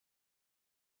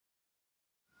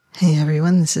Hey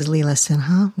everyone, this is Leela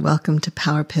Sinha. Welcome to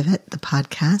Power Pivot, the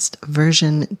podcast,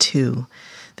 version 2.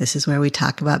 This is where we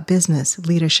talk about business,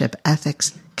 leadership,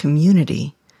 ethics,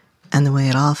 community, and the way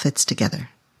it all fits together.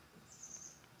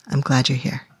 I'm glad you're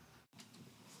here.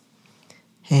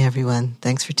 Hey everyone,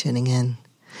 thanks for tuning in.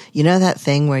 You know that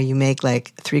thing where you make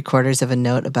like 3/4 of a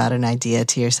note about an idea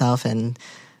to yourself, and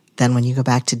then when you go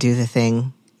back to do the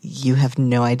thing, you have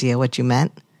no idea what you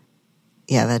meant?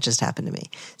 Yeah, that just happened to me.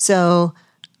 So,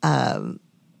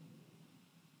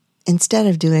 instead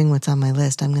of doing what's on my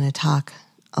list, I'm going to talk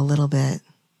a little bit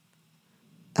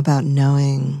about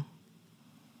knowing.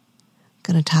 I'm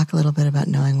going to talk a little bit about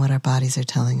knowing what our bodies are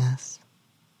telling us.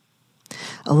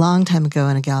 A long time ago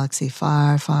in a galaxy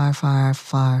far, far, far,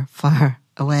 far, far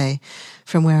away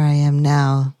from where I am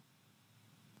now,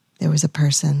 there was a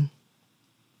person,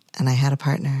 and I had a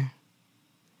partner,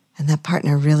 and that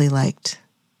partner really liked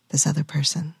this other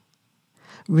person.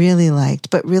 Really liked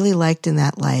in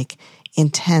that like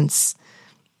intense,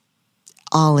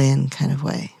 all-in kind of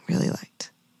way, really liked.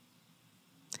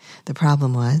 The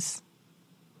problem was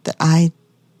that I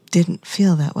didn't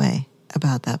feel that way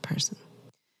about that person.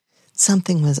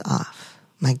 Something was off.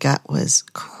 My gut was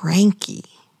cranky.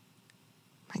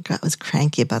 About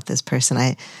this person.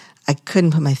 I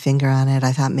couldn't put my finger on it.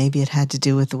 I thought maybe it had to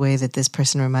do with the way that this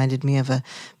person reminded me of a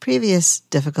previous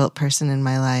difficult person in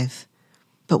my life.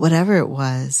 But whatever it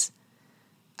was,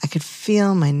 I could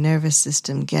feel my nervous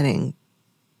system getting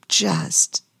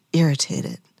just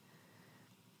irritated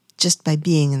just by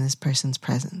being in this person's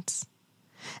presence.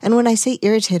 And when I say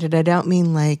irritated, I don't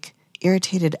mean like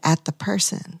irritated at the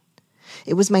person.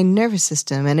 It was my nervous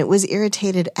system, and it was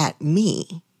irritated at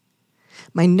me.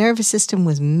 My nervous system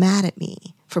was mad at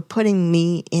me for putting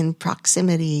me in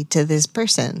proximity to this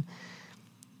person.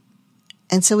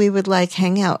 And so we would like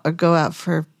hang out or go out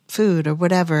for food or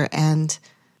whatever, and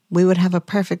we would have a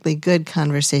perfectly good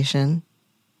conversation.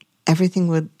 Everything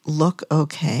would look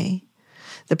okay.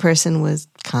 The person was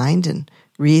kind and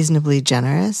reasonably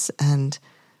generous and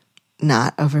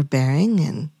not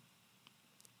overbearing,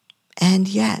 and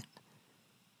yet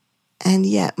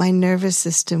my nervous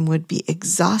system would be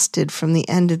exhausted from the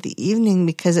end of the evening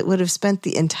because it would have spent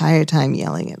the entire time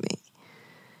yelling at me.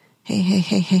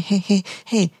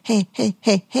 Hey,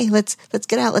 let's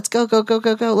get out. Let's go.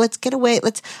 Let's get away.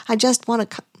 I just want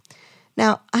to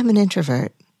Now, I'm an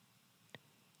introvert.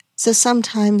 So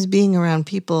sometimes being around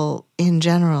people in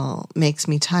general makes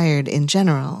me tired in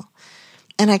general.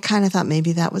 And I kind of thought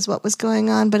maybe that was what was going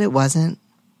on, but it wasn't.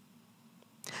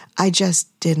 I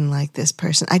just didn't like this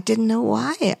person. I didn't know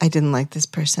why I didn't like this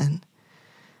person.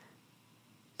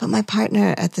 But my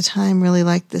partner at the time really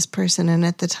liked this person, and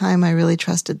at the time I really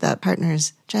trusted that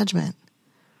partner's judgment.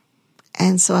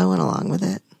 And so I went along with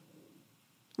it.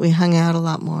 We hung out a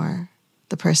lot more.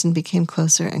 The person became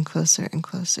closer and closer and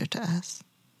closer to us.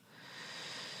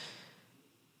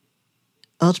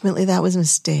 Ultimately, that was a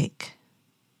mistake.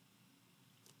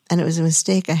 And it was a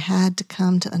mistake I had to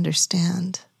come to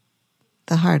understand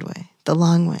the hard way, the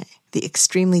long way, the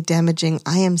extremely damaging.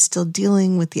 I am still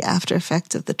dealing with the after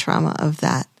effects of the trauma of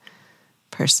that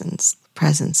person's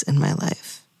presence in my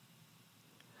life.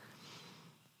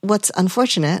 What's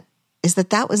unfortunate is that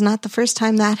that was not the first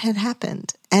time that had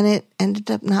happened, and it ended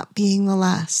up not being the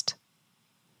last.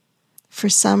 For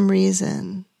some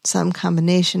reason, some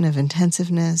combination of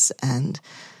intensiveness and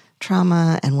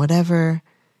trauma and whatever,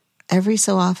 every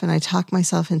so often I talk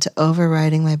myself into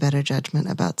overriding my better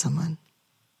judgment about someone.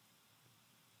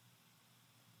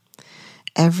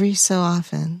 Every so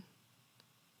often,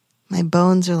 my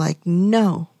bones are like,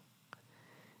 no.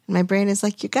 And my brain is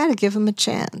like, you got to give him a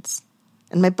chance.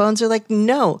 And my bones are like,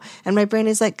 no. And my brain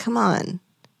is like, come on.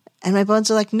 And my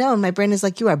bones are like, no. And my brain is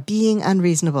like, you are being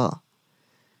unreasonable.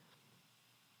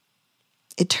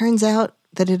 It turns out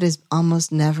that it is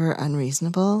almost never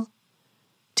unreasonable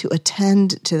to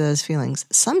attend to those feelings.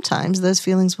 Sometimes those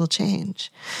feelings will change,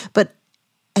 but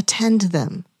attend to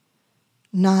them,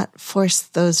 not force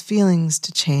those feelings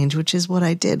to change, which is what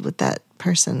I did with that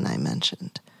person I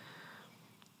mentioned.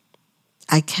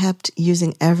 I kept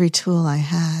using every tool I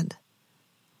had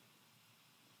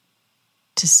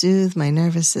to soothe my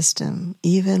nervous system,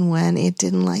 even when it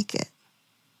didn't like it,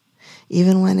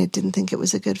 even when it didn't think it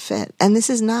was a good fit. And this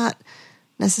is not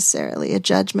necessarily a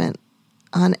judgment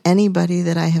on anybody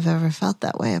that I have ever felt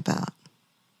that way about.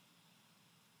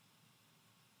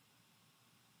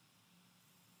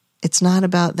 It's not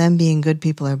about them being good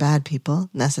people or bad people,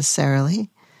 necessarily.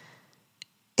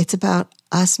 It's about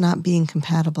us not being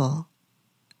compatible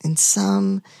in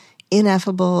some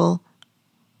ineffable,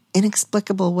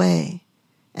 inexplicable way,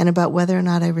 and about whether or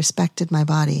not I respected my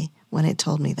body when it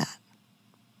told me that.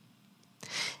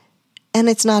 And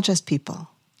it's not just people.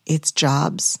 It's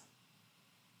jobs.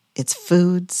 It's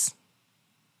foods.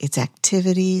 It's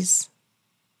activities.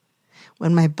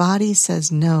 When my body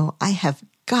says no, I have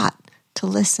got to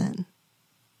listen.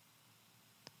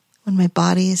 When my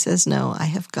body says no, I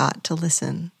have got to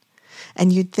listen.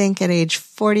 And you'd think at age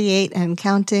 48 and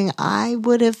counting, I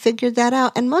would have figured that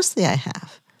out. And mostly I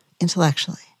have,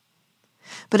 intellectually.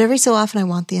 But every so often I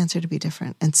want the answer to be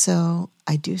different. And so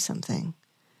I do something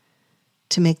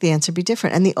to make the answer be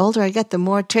different. And the older I get, the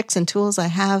more tricks and tools I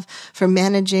have for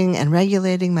managing and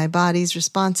regulating my body's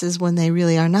responses when they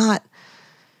really are not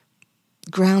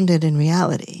grounded in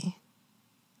reality.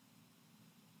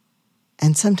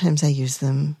 And sometimes I use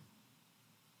them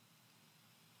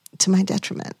to my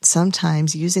detriment.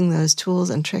 Sometimes using those tools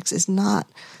and tricks is not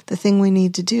the thing we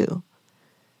need to do.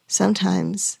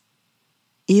 Sometimes,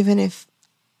 even if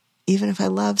I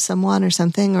love someone or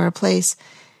something or a place,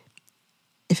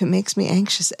 if it makes me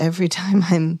anxious every time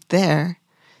I'm there,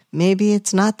 maybe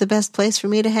it's not the best place for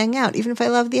me to hang out, even if I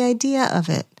love the idea of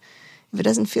it. If it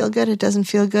doesn't feel good, it doesn't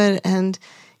feel good. And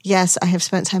yes, I have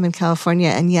spent time in California,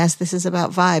 and yes, this is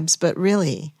about vibes, but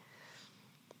really,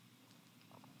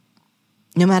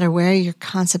 no matter where your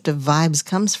concept of vibes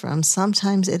comes from,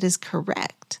 sometimes it is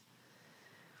correct.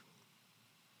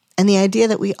 And the idea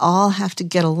that we all have to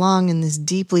get along in this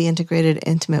deeply integrated,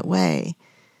 intimate way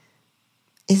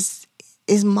is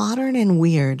modern and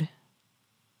weird.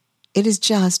 It is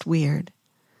just weird.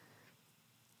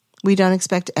 We don't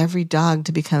expect every dog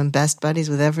to become best buddies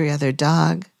with every other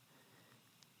dog.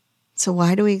 So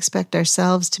why do we expect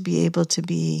ourselves to be able to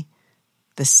be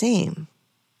the same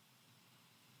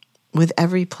with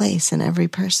every place and every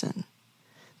person?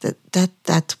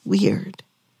 That's weird.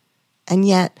 And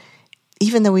yet,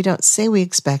 even though we don't say we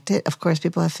expect it, of course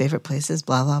people have favorite places,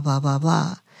 blah, blah, blah, blah,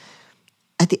 blah.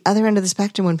 At the other end of the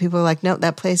spectrum, when people are like, no,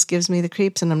 that place gives me the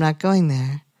creeps and I'm not going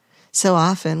there, so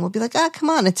often we'll be like, come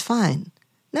on, it's fine.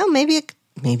 No, maybe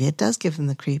it does give them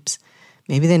the creeps.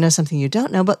 Maybe they know something you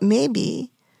don't know, but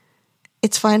maybe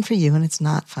it's fine for you and it's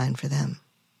not fine for them.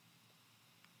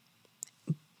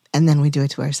 And then we do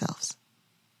it to ourselves.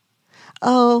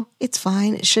 Oh, it's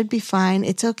fine. It should be fine.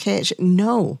 It's okay.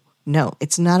 No,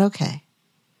 it's not okay.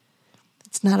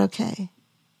 It's not okay.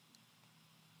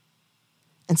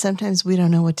 And sometimes we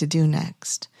don't know what to do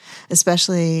next,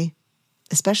 especially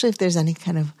if there's any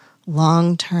kind of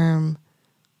long-term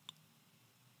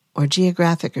or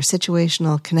geographic or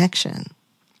situational connection.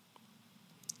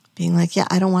 Being like,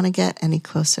 I don't want to get any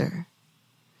closer.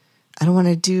 I don't want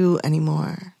to do any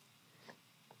more.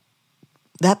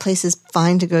 That place is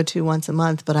fine to go to once a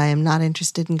month, but I am not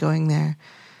interested in going there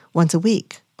once a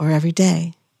week or every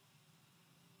day.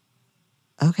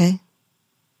 Okay.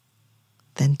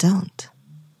 Then don't.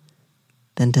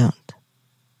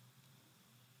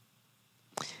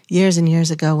 Years and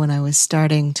years ago, when I was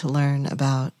starting to learn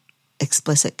about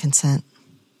explicit consent,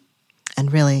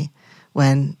 and really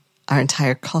when our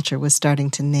entire culture was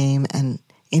starting to name and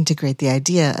integrate the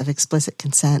idea of explicit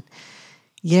consent,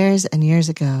 years and years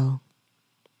ago,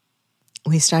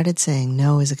 we started saying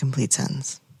no is a complete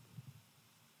sentence.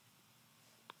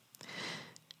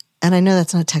 And I know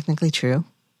that's not technically true.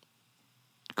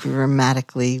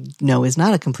 Grammatically, no is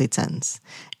not a complete sentence.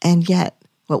 And yet,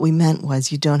 what we meant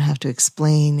was you don't have to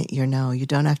explain your no. You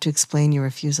don't have to explain your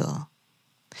refusal.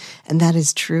 And that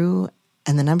is true.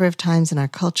 And the number of times in our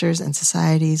cultures and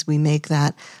societies we make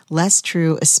that less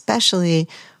true, especially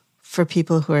for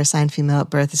people who are assigned female at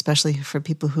birth, especially for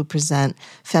people who present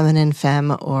feminine,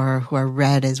 femme, or who are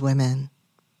read as women.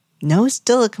 No is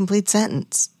still a complete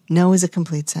sentence. No is a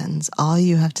complete sentence. All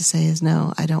you have to say is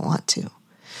no, I don't want to.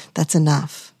 That's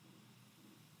enough.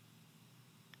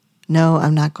 No,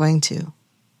 I'm not going to.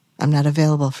 I'm not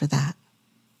available for that.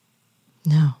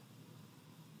 No.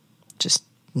 Just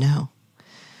no.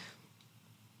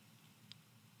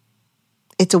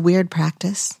 It's a weird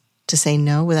practice to say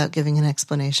no without giving an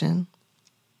explanation.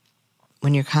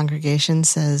 When your congregation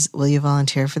says, will you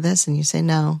volunteer for this? And you say,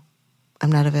 no,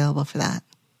 I'm not available for that.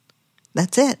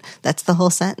 That's it. That's the whole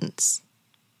sentence.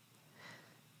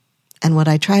 And what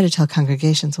I try to tell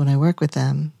congregations when I work with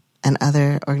them and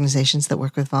other organizations that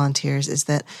work with volunteers is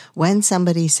that when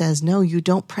somebody says no, you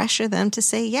don't pressure them to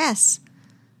say yes.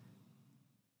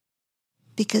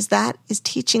 Because that is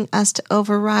teaching us to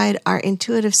override our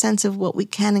intuitive sense of what we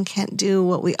can and can't do,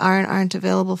 what we are and aren't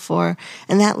available for.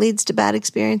 And that leads to bad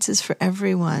experiences for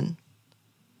everyone.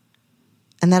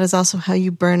 And that is also how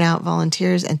you burn out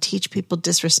volunteers and teach people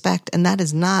disrespect. And that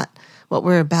is not what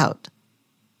we're about.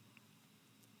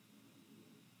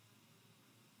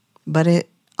 But it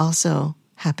also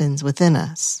happens within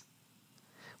us.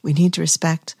 We need to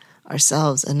respect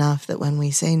ourselves enough that when we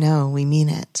say no, we mean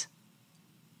it.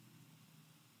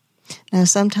 Now,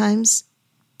 sometimes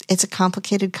it's a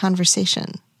complicated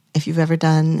conversation. If you've ever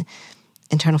done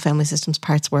internal family systems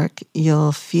parts work,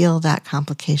 you'll feel that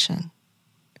complication.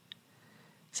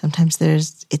 Sometimes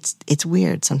it's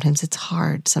weird. Sometimes it's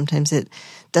hard. Sometimes it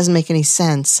doesn't make any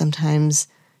sense. Sometimes,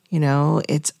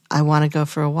 it's, I want to go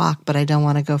for a walk, but I don't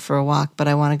want to go for a walk, but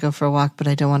I want to go for a walk, but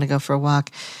I don't want to go for a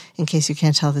walk. In case you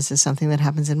can't tell, this is something that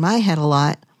happens in my head a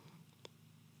lot.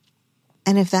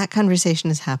 And if that conversation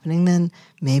is happening, then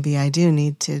maybe I do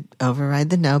need to override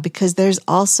the no, because there's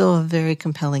also a very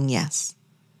compelling yes.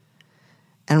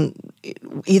 And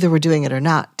either we're doing it or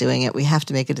not doing it, we have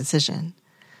to make a decision.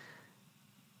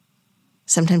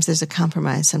 Sometimes there's a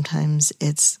compromise. Sometimes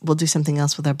we'll do something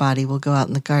else with our body. We'll go out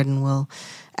in the garden. We'll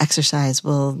exercise.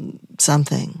 We'll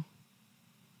something.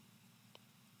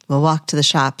 We'll walk to the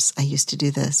shops. I used to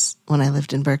do this when I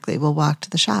lived in Berkeley. We'll walk to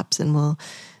the shops and we'll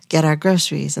get our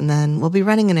groceries, and then we'll be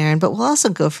running an errand, but we'll also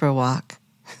go for a walk.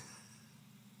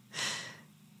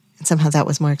 And somehow that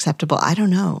was more acceptable. I don't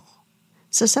know.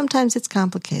 So sometimes it's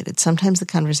complicated. Sometimes the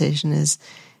conversation is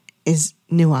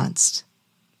nuanced.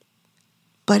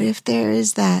 But if there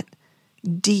is that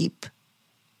deep,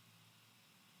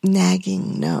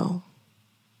 nagging no,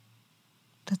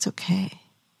 that's okay.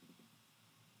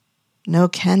 No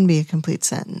can be a complete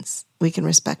sentence. We can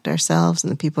respect ourselves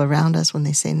and the people around us when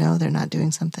they say no, they're not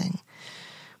doing something.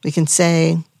 We can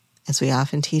say, as we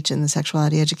often teach in the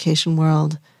sexuality education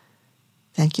world,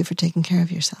 thank you for taking care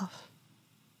of yourself.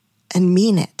 And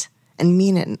mean it. And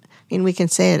mean it. I mean, we can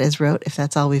say it as rote if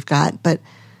that's all we've got, but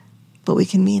we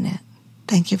can mean it.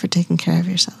 Thank you for taking care of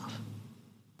yourself.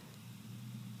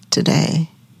 Today,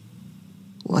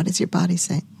 what is your body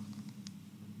saying?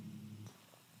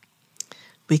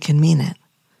 We can mean it.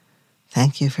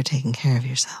 Thank you for taking care of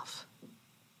yourself.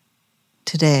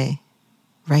 Today,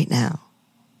 right now,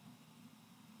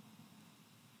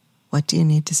 what do you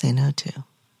need to say no to?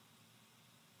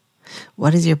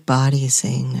 What is your body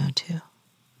saying no to?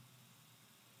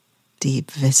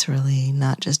 Deep, viscerally,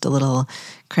 not just a little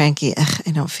cranky,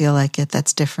 I don't feel like it,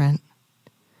 that's different.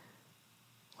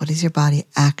 What is your body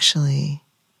actually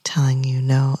telling you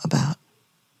no about?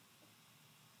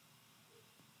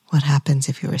 What happens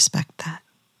if you respect that?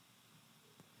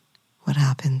 What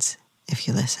happens if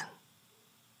you listen?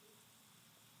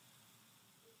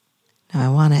 Now, I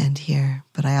want to end here,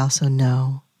 but I also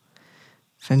know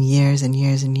from years and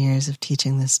years and years of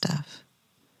teaching this stuff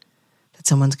that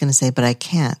someone's going to say, but I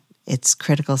can't. It's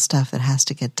critical stuff that has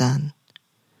to get done.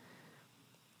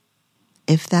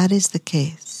 If that is the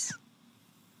case,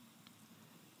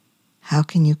 how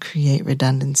can you create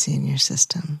redundancy in your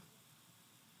system?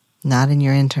 Not in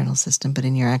your internal system, but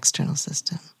in your external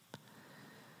system.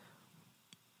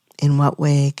 In what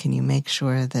way can you make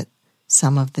sure that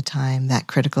some of the time that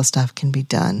critical stuff can be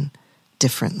done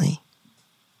differently?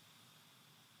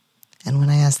 And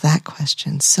when I ask that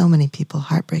question, so many people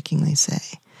heartbreakingly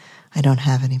say, I don't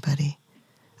have anybody.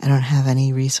 I don't have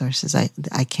any resources.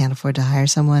 I can't afford to hire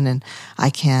someone, and I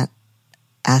can't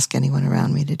ask anyone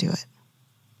around me to do it.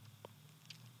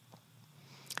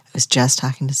 I was just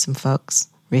talking to some folks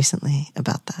recently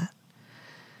about that.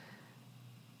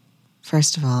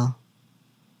 First of all,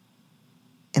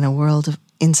 in a world of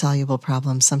insoluble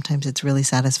problems, sometimes it's really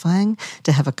satisfying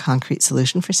to have a concrete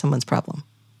solution for someone's problem.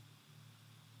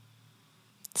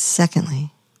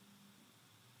 Secondly,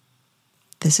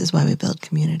 this is why we build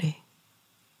community.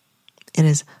 It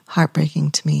is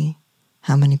heartbreaking to me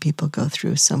how many people go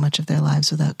through so much of their lives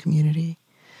without community.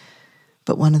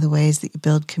 But one of the ways that you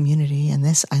build community, and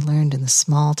this I learned in the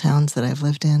small towns that I've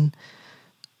lived in,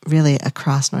 really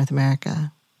across North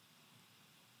America,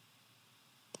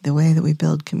 the way that we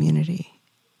build community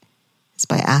is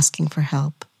by asking for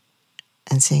help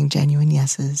and saying genuine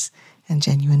yeses and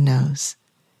genuine nos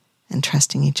and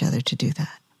trusting each other to do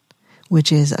that,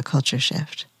 which is a culture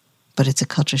shift, but it's a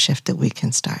culture shift that we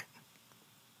can start.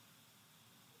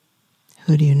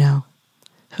 Who do you know?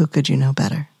 Who could you know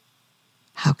better?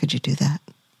 How could you do that?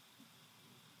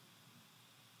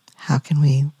 How can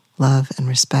we love and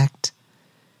respect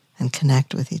and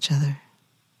connect with each other?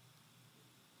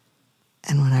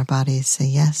 And when our bodies say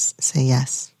yes, say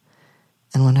yes.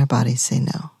 And when our bodies say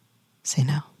no, say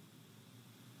no.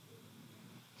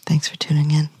 Thanks for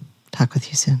tuning in. Talk with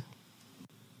you soon.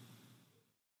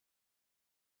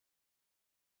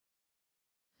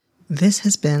 This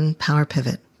has been Power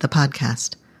Pivot, the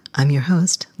podcast. I'm your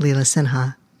host, Leela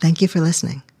Sinha. Thank you for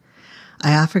listening.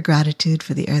 I offer gratitude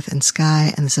for the earth and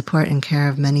sky and the support and care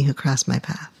of many who cross my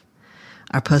path.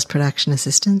 Our post-production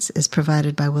assistance is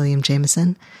provided by William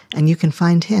Jameson, and you can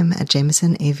find him at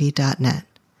jamesonav.net.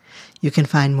 You can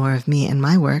find more of me and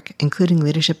my work, including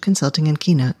leadership consulting and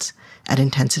keynotes, at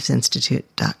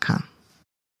intensivesinstitute.com.